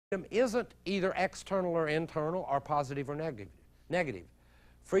Freedom isn't either external or internal or positive or negative.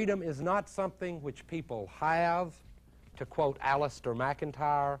 Freedom is not something which people have, to quote Alistair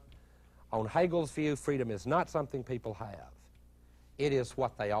McIntyre. On Hegel's view, freedom is not something people have. It is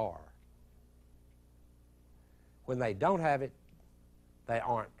what they are. When they don't have it, they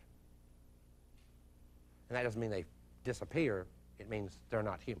aren't. And that doesn't mean they disappear. It means they're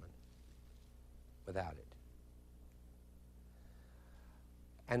not human without it.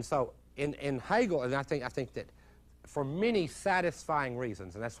 And so in Hegel, and I think that for many satisfying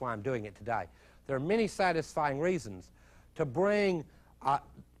reasons, and that's why I'm doing it today, there are many satisfying reasons to bring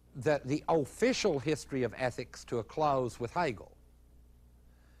the official history of ethics to a close with Hegel.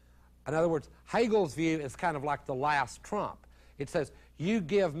 In other words, Hegel's view is kind of like the last trump. It says, you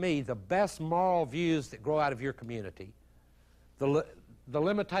give me the best moral views that grow out of your community, the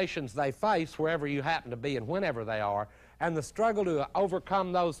limitations they face wherever you happen to be and whenever they are, and the struggle to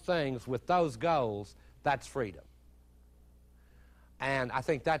overcome those things with those goals, that's freedom. And I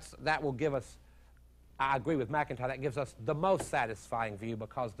think that will give us, I agree with McIntyre, that gives us the most satisfying view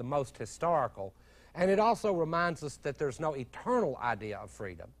because the most historical. And it also reminds us that there's no eternal idea of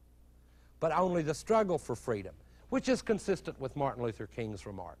freedom, but only the struggle for freedom, which is consistent with Martin Luther King's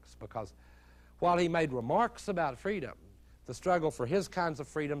remarks, because while he made remarks about freedom, the struggle for his kinds of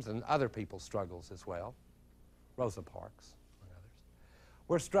freedoms and other people's struggles as well, Rosa Parks, among others,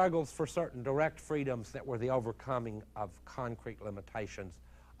 were struggles for certain direct freedoms that were the overcoming of concrete limitations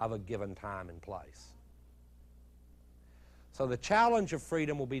of a given time and place. So the challenge of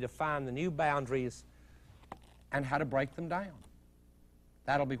freedom will be to find the new boundaries and how to break them down.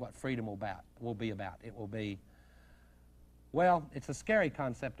 That'll be what freedom will be about. It will be, well, it's a scary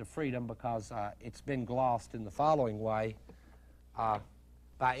concept of freedom because it's been glossed in the following way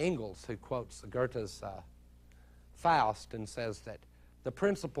by Engels, who quotes Goethe's Faust and says that the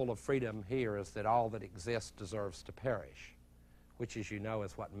principle of freedom here is that all that exists deserves to perish, which, as you know,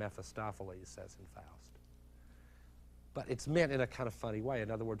 is what Mephistopheles says in Faust. But it's meant in a kind of funny way.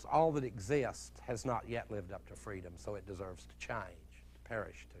 In other words, all that exists has not yet lived up to freedom, so it deserves to change, to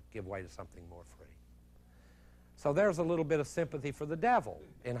perish, to give way to something more free. So there's a little bit of sympathy for the devil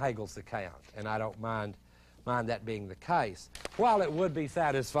in Hegel's account, and I don't mind that being the case. While it would be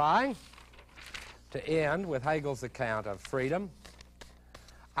satisfying to end with Hegel's account of freedom,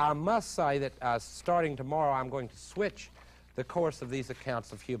 I must say that starting tomorrow I'm going to switch the course of these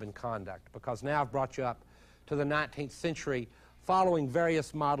accounts of human conduct, because now I've brought you up to the 19th century following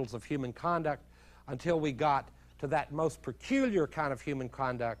various models of human conduct until we got to that most peculiar kind of human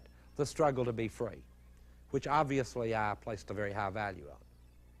conduct, the struggle to be free, which obviously I placed a very high value on.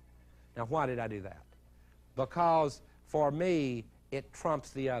 Now, why did I do that? Because for me, it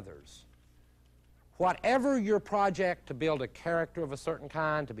trumps the others. Whatever your project to build a character of a certain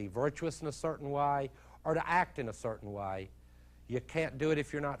kind, to be virtuous in a certain way, or to act in a certain way, you can't do it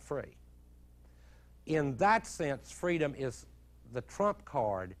if you're not free. In that sense, freedom is the trump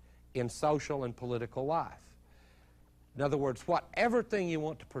card in social and political life. In other words, whatever thing you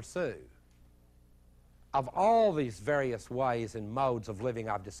want to pursue, of all these various ways and modes of living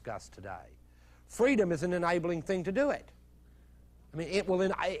I've discussed today, freedom is an enabling thing to do it. I mean, it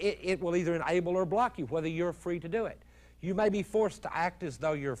will either enable or block you, whether you're free to do it. You may be forced to act as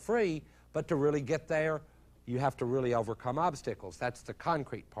though you're free, but to really get there, you have to really overcome obstacles. That's the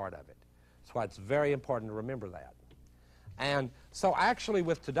concrete part of it. That's why it's very important to remember that. And so actually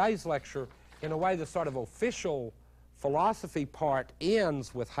with today's lecture, in a way, the sort of official philosophy part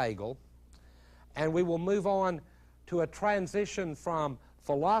ends with Hegel, and we will move on to a transition from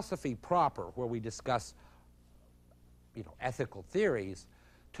philosophy proper, where we discuss ethical theories,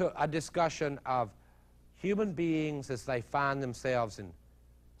 to a discussion of human beings as they find themselves in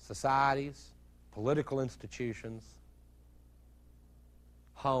societies, political institutions,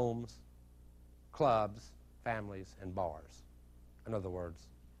 homes, clubs, families, and bars. In other words,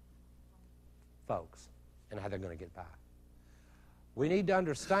 folks, and how they're going to get by. We need to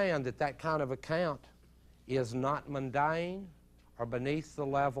understand that that kind of account is not mundane or beneath the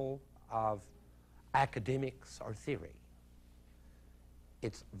level of academics or theory.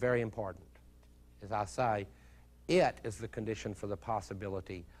 It's very important. As I say, it is the condition for the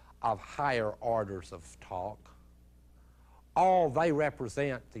possibility of higher orders of talk. All they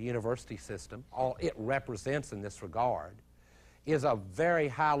represent, the university system, all it represents in this regard, is a very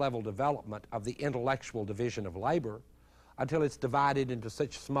high-level development of the intellectual division of labor until it's divided into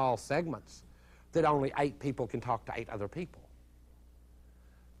such small segments that only 8 people can talk to 8 other people.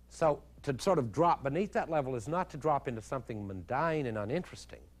 So to sort of drop beneath that level is not to drop into something mundane and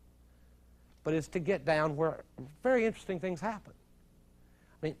uninteresting, but is to get down where very interesting things happen.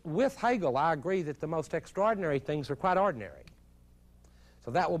 I mean, with Hegel, I agree that the most extraordinary things are quite ordinary. So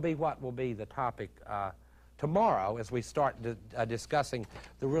that will be what will be the topic tomorrow as we start discussing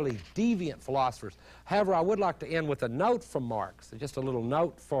the really deviant philosophers. However, I would like to end with a note from Marx, just a little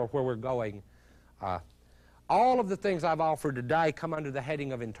note for where we're going. All of the things I've offered today come under the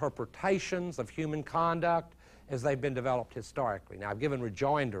heading of interpretations of human conduct as they've been developed historically. Now, I've given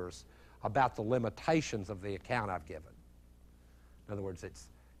rejoinders about the limitations of the account I've given. In other words, it's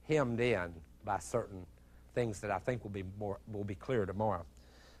hemmed in by certain things that I think will be clear tomorrow.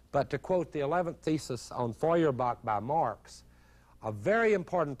 But to quote the 11th thesis on Feuerbach by Marx, a very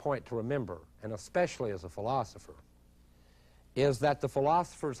important point to remember, and especially as a philosopher, is that the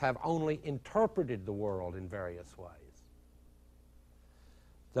philosophers have only interpreted the world in various ways.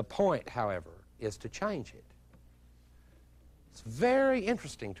 The point, however, is to change it. It's very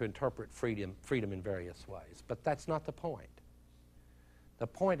interesting to interpret freedom in various ways, but that's not the point. The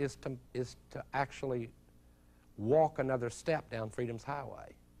point is to actually walk another step down freedom's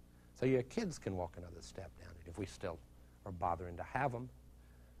highway. So your kids can walk another step down it if we still are bothering to have them,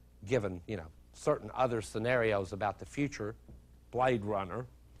 given, certain other scenarios about the future. Blade Runner,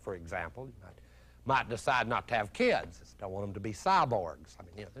 for example, you might decide not to have kids. Just don't want them to be cyborgs. I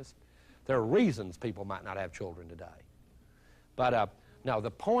mean, there are reasons people might not have children today. But no,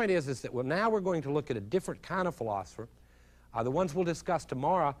 the point is that now we're going to look at a different kind of philosopher. The ones we'll discuss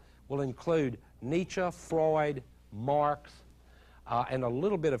tomorrow will include Nietzsche, Freud, Marx, and a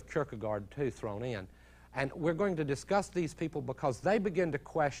little bit of Kierkegaard, too, thrown in. And we're going to discuss these people because they begin to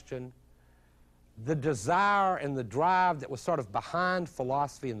question the desire and the drive that was sort of behind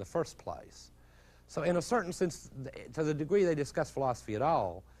philosophy in the first place. So in a certain sense, to the degree they discuss philosophy at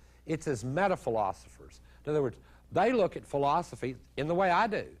all, it's as meta-philosophers. In other words, they look at philosophy in the way I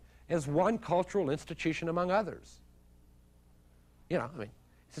do, as one cultural institution among others. I mean,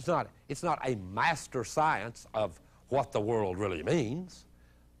 it's not a master science of what the world really means,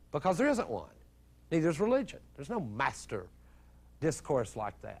 because there isn't one. Neither is religion. There's no master discourse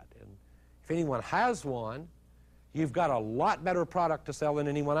like that. And if anyone has one, you've got a lot better product to sell than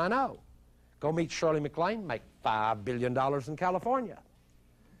anyone I know. Go meet Shirley MacLaine, make $5 billion in California.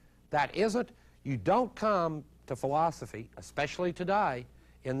 That isn't, you don't come to philosophy, especially today,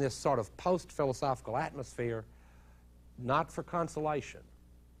 in this sort of post-philosophical atmosphere, not for consolation.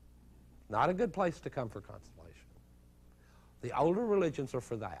 Not a good place to come for consolation. The older religions are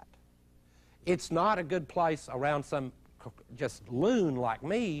for that. It's not a good place around some just loon like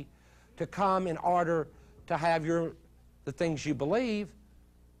me to come in order to have the things you believe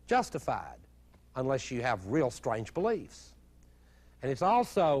justified, unless you have real strange beliefs. And it's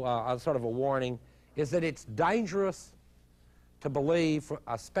also a sort of a warning, is that it's dangerous to believe,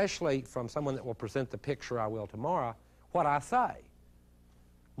 especially from someone that will present the picture I will tomorrow, what I say.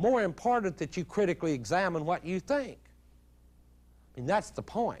 More important that you critically examine what you think. I mean, that's the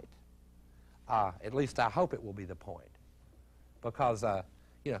point. At least I hope it will be the point. Because,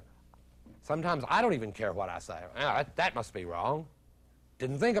 sometimes I don't even care what I say. That must be wrong.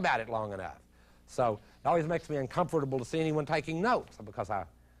 Didn't think about it long enough. So it always makes me uncomfortable to see anyone taking notes, because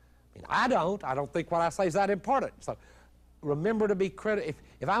I don't think what I say is that important. So remember to be critical.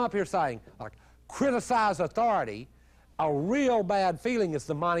 If I'm up here saying, like, criticize authority, a real bad feeling is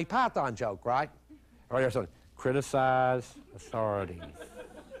the Monty Python joke, right? Or there's something, criticize authority.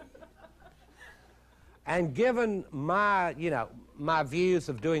 And given my views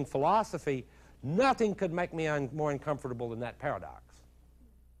of doing philosophy, nothing could make me more uncomfortable than that paradox.